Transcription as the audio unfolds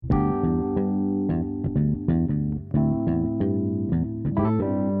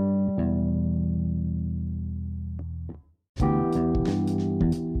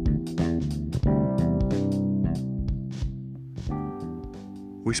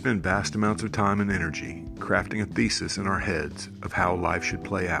We spend vast amounts of time and energy crafting a thesis in our heads of how life should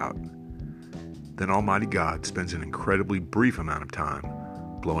play out. Then Almighty God spends an incredibly brief amount of time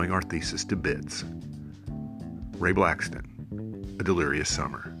blowing our thesis to bits. Ray Blackston, A Delirious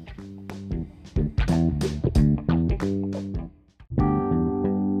Summer.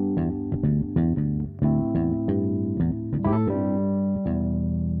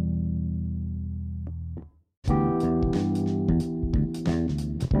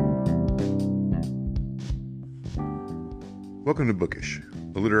 Welcome to Bookish,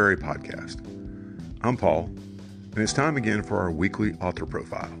 a literary podcast. I'm Paul, and it's time again for our weekly author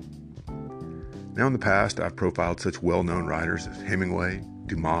profile. Now in the past, I've profiled such well-known writers as Hemingway,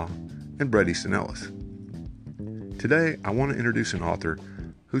 Dumas, and Bret Easton Ellis. Today, I want to introduce an author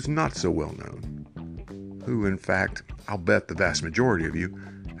who's not so well-known, who, in fact, I'll bet the vast majority of you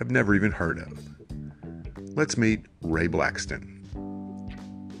have never even heard of. Let's meet Ray Blackston.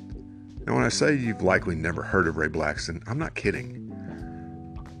 Now, when I say you've likely never heard of Ray Blackston, I'm not kidding.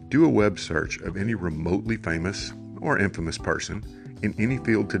 Do a web search of any remotely famous or infamous person in any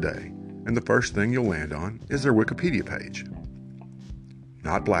field today, and the first thing you'll land on is their Wikipedia page.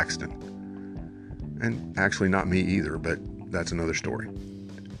 Not Blackston. And actually not me either, but that's another story.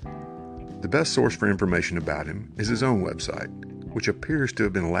 The best source for information about him is his own website, which appears to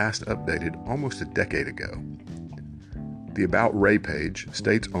have been last updated almost a decade ago. The About Ray page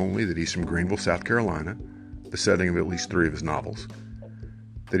states only that he's from Greenville, South Carolina, the setting of at least 3 of his novels,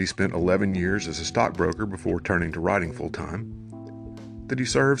 that he spent 11 years as a stockbroker before turning to writing full-time, that he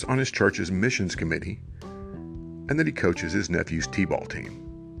serves on his church's missions committee, and that he coaches his nephew's t-ball team.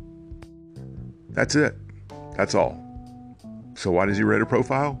 That's it. That's all. So why does he rate a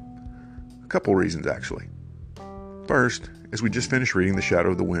profile? A couple reasons, actually. First, as we just finished reading The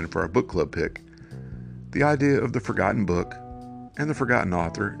Shadow of the Wind for our book club pick, the idea of the forgotten book and the forgotten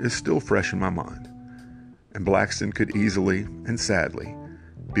author is still fresh in my mind, and Blackston could easily and sadly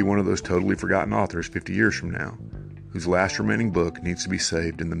be one of those totally forgotten authors 50 years from now, whose last remaining book needs to be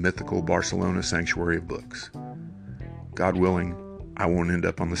saved in the mythical Barcelona sanctuary of books. God willing, I won't end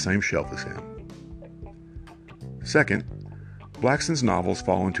up on the same shelf as him. Second, Blackston's novels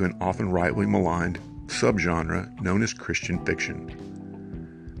fall into an often rightly maligned subgenre known as Christian fiction.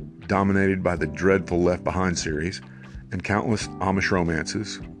 Dominated by the dreadful Left Behind series and countless Amish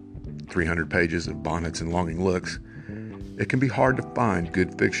romances, 300 pages of bonnets and longing looks, it can be hard to find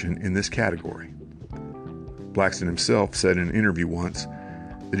good fiction in this category. Blackston himself said in an interview once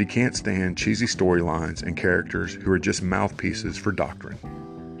that he can't stand cheesy storylines and characters who are just mouthpieces for doctrine.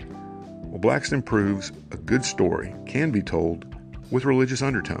 Well, Blackston proves a good story can be told with religious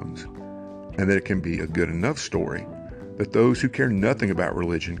undertones, and that it can be a good enough story that those who care nothing about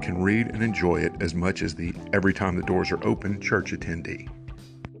religion can read and enjoy it as much as the every time the doors are open church attendee.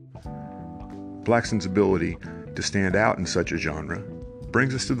 Blackston's ability to stand out in such a genre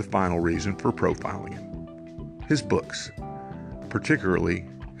brings us to the final reason for profiling him: his books, particularly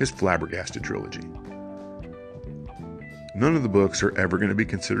his Flabbergasted trilogy. None of the books are ever going to be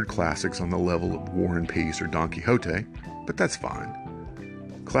considered classics on the level of War and Peace or Don Quixote, but that's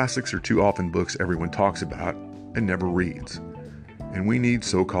fine. Classics are too often books everyone talks about and never reads, and we need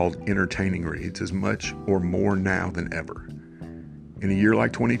so-called entertaining reads as much or more now than ever. In a year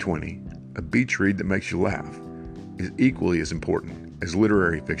like 2020, a beach read that makes you laugh is equally as important as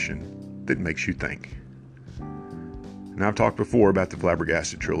literary fiction that makes you think. Now, I've talked before about the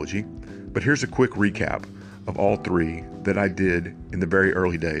Flabbergasted trilogy, but here's a quick recap of all 3 that I did in the very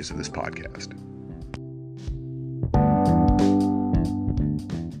early days of this podcast.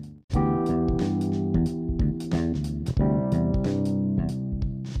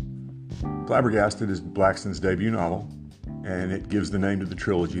 Flabbergasted is Blackston's debut novel, and it gives the name to the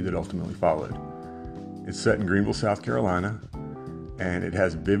trilogy that ultimately followed. It's set in Greenville, South Carolina, and it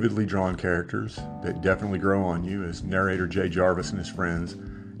has vividly drawn characters that definitely grow on you as narrator Jay Jarvis and his friends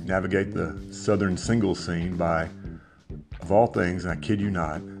navigate the southern singles scene by, of all things, and I kid you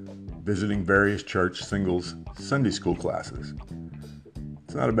not, visiting various church singles Sunday school classes.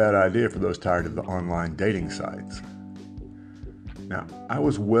 It's not a bad idea for those tired of the online dating sites. Now, I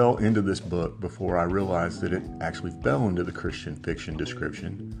was well into this book before I realized that it actually fell into the Christian fiction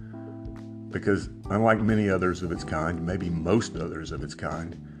description, because unlike many others of its kind, maybe most others of its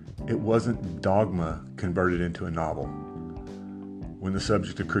kind, it wasn't dogma converted into a novel. When the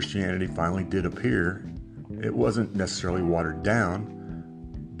subject of Christianity finally did appear, it wasn't necessarily watered down,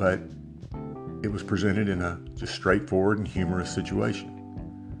 but it was presented in a just straightforward and humorous situation.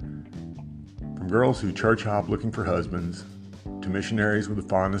 From girls who church hop looking for husbands, to missionaries with a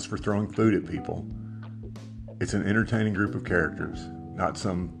fondness for throwing food at people, it's an entertaining group of characters not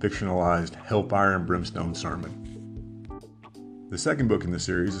some fictionalized hellfire and brimstone sermon. The second book in the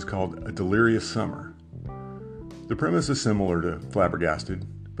series is called A Delirious Summer. The premise is similar to Flabbergasted,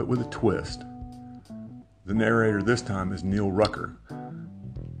 but with a twist. The narrator this time is Neil Rucker,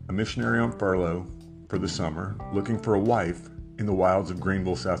 a missionary on furlough for the summer, looking for a wife in the wilds of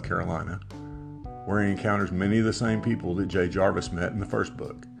Greenville, South Carolina, where he encounters many of the same people that Jay Jarvis met in the first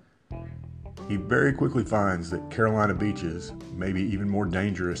book. He very quickly finds that Carolina beaches may be even more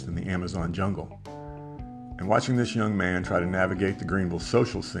dangerous than the Amazon jungle. And watching this young man try to navigate the Greenville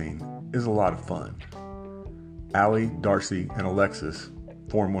social scene is a lot of fun. Allie, Darcy, and Alexis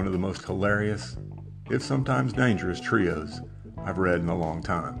form one of the most hilarious, if sometimes dangerous, trios I've read in a long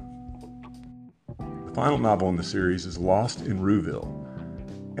time. The final novel in the series is Lost in Rouville,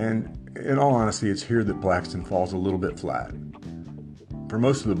 and in all honesty, it's here that Blackston falls a little bit flat. For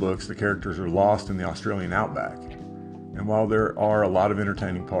most of the books, the characters are lost in the Australian outback, and while there are a lot of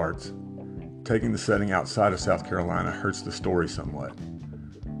entertaining parts, taking the setting outside of South Carolina hurts the story somewhat.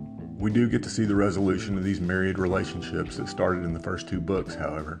 We do get to see the resolution of these myriad relationships that started in the first two books,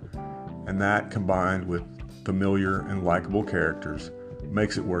 however, and that, combined with familiar and likable characters,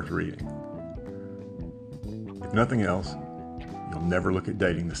 makes it worth reading. If nothing else, you'll never look at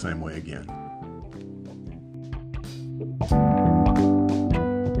dating the same way again.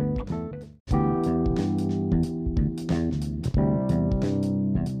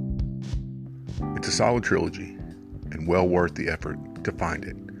 It's a solid trilogy, and well worth the effort to find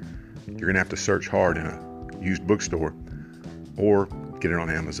it. You're going to have to search hard in a used bookstore, or get it on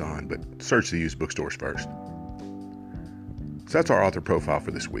Amazon, but search the used bookstores first. So that's our author profile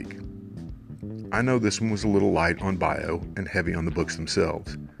for this week. I know this one was a little light on bio and heavy on the books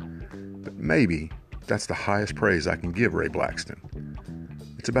themselves, but maybe that's the highest praise I can give Ray Blackston.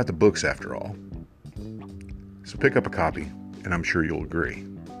 It's about the books after all. So pick up a copy, and I'm sure you'll agree.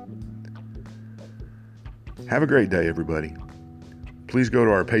 Have a great day, everybody. Please go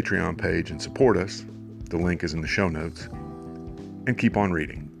to our Patreon page and support us. The link is in the show notes. And keep on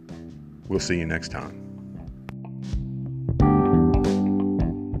reading. We'll see you next time.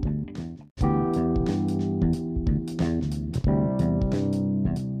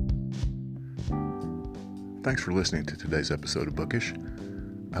 Thanks for listening to today's episode of Bookish.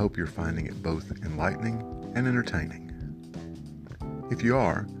 I hope you're finding it both enlightening and entertaining. If you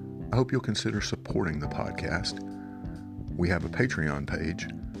are, I hope you'll consider supporting the podcast. We have a Patreon page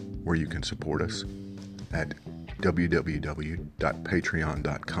where you can support us at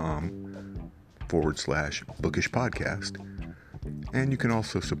www.patreon.com/bookishpodcast. And you can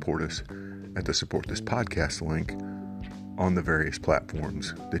also support us at the Support This Podcast link on the various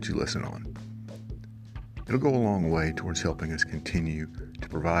platforms that you listen on. It'll go a long way towards helping us continue to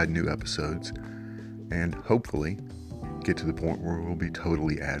provide new episodes and hopefully get to the point where we'll be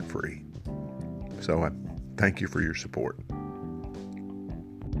totally ad-free. So I thank you for your support.